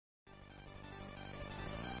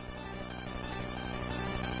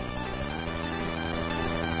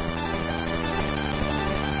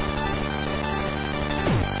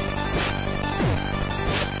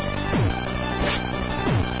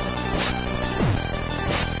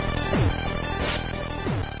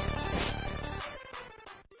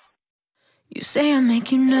say I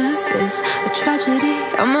make you nervous, a tragedy,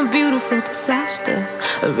 I'm a beautiful disaster,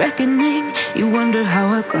 a reckoning. You wonder how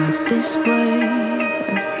I got this way.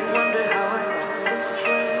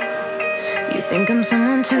 You think I'm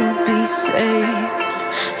someone to be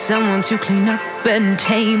saved, someone to clean up and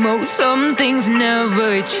tame. Oh, some things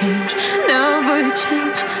never change, never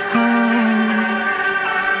change.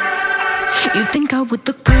 You think I would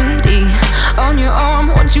look pretty on your arm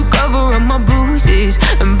once you cover up my bruises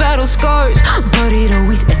and battle scars, but it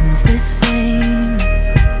always ends the same.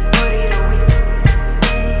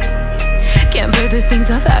 Can't bear the things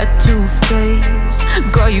I've had to face,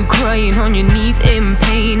 got you crying on your knees in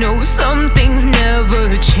pain. Oh, some things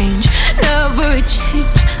never change, never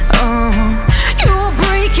change. Oh, you'll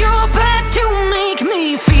break your back to make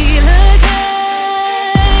me feel again.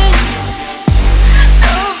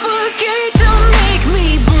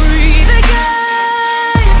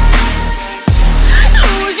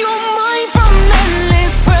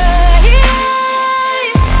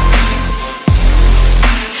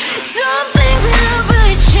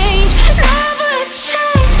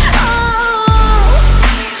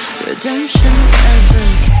 Redemption never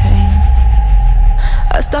came.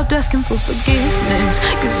 I stopped asking for forgiveness,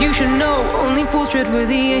 cause you should know only fools tread where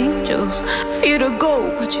the angels fear to go,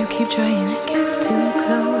 but you keep trying to get too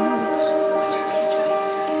close.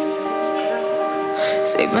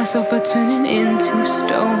 Save myself by turning into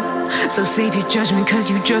stone, so save your judgment cause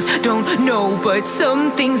you just don't know. But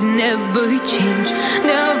some things never change,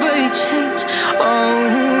 never change.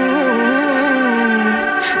 Oh,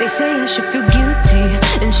 they say I should feel guilty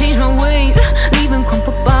and change my ways, leaving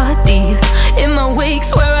crumpled bodies in my wake.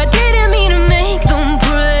 Swear I didn't mean to make them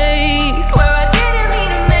break, swear I didn't mean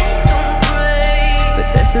to make them break. But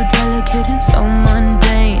they're so delicate and so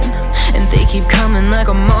mundane, and they keep coming like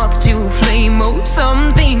a moth to a flame. Oh,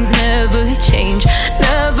 some things never change,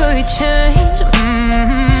 never change.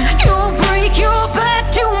 You'll break your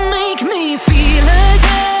back to make me feel again.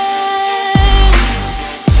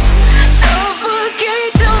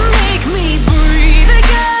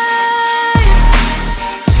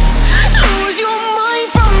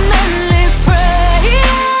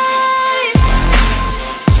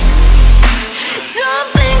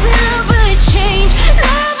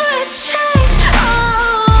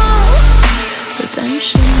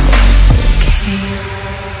 Redemption never came.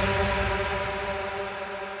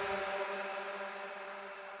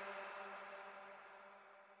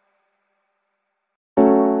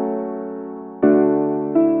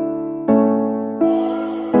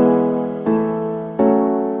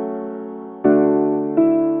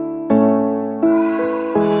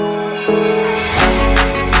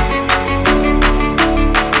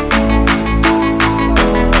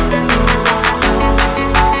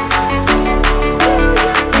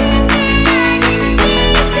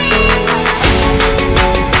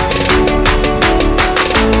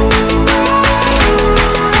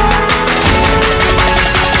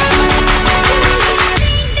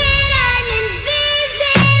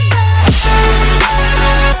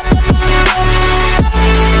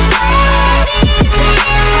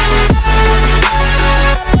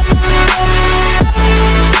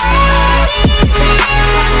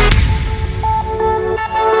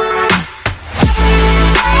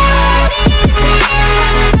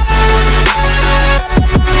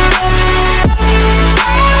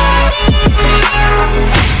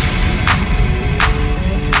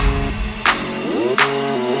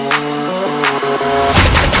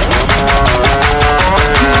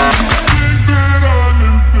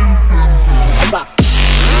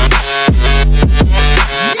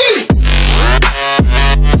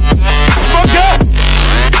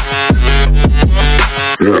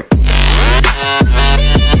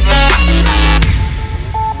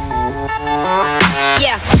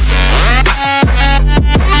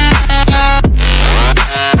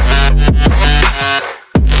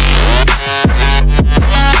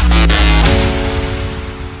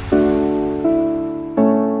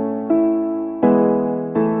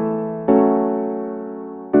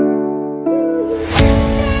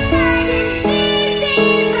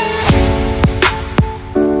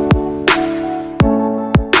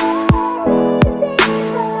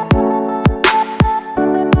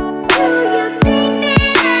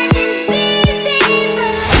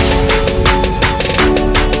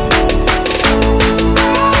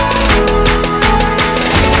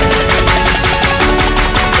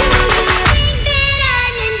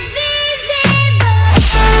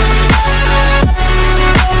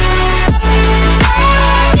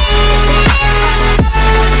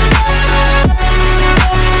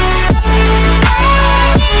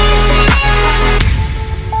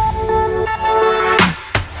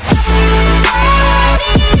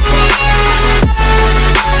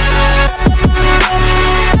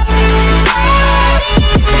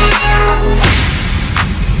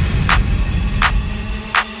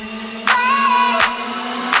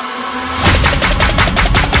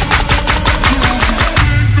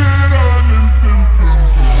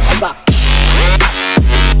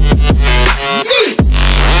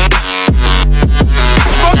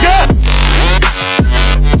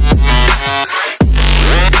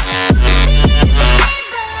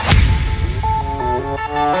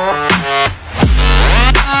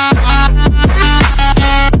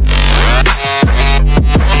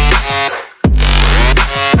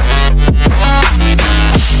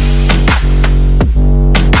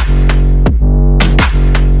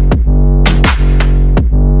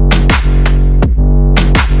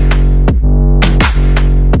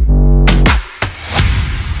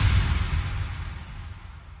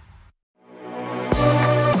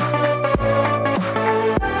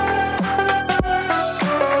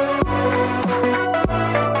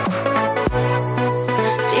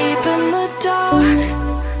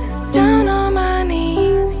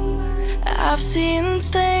 I've seen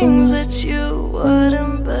things that you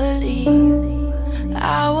wouldn't believe.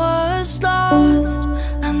 I was lost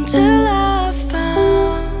until I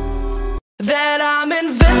found that I'm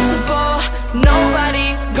invincible. No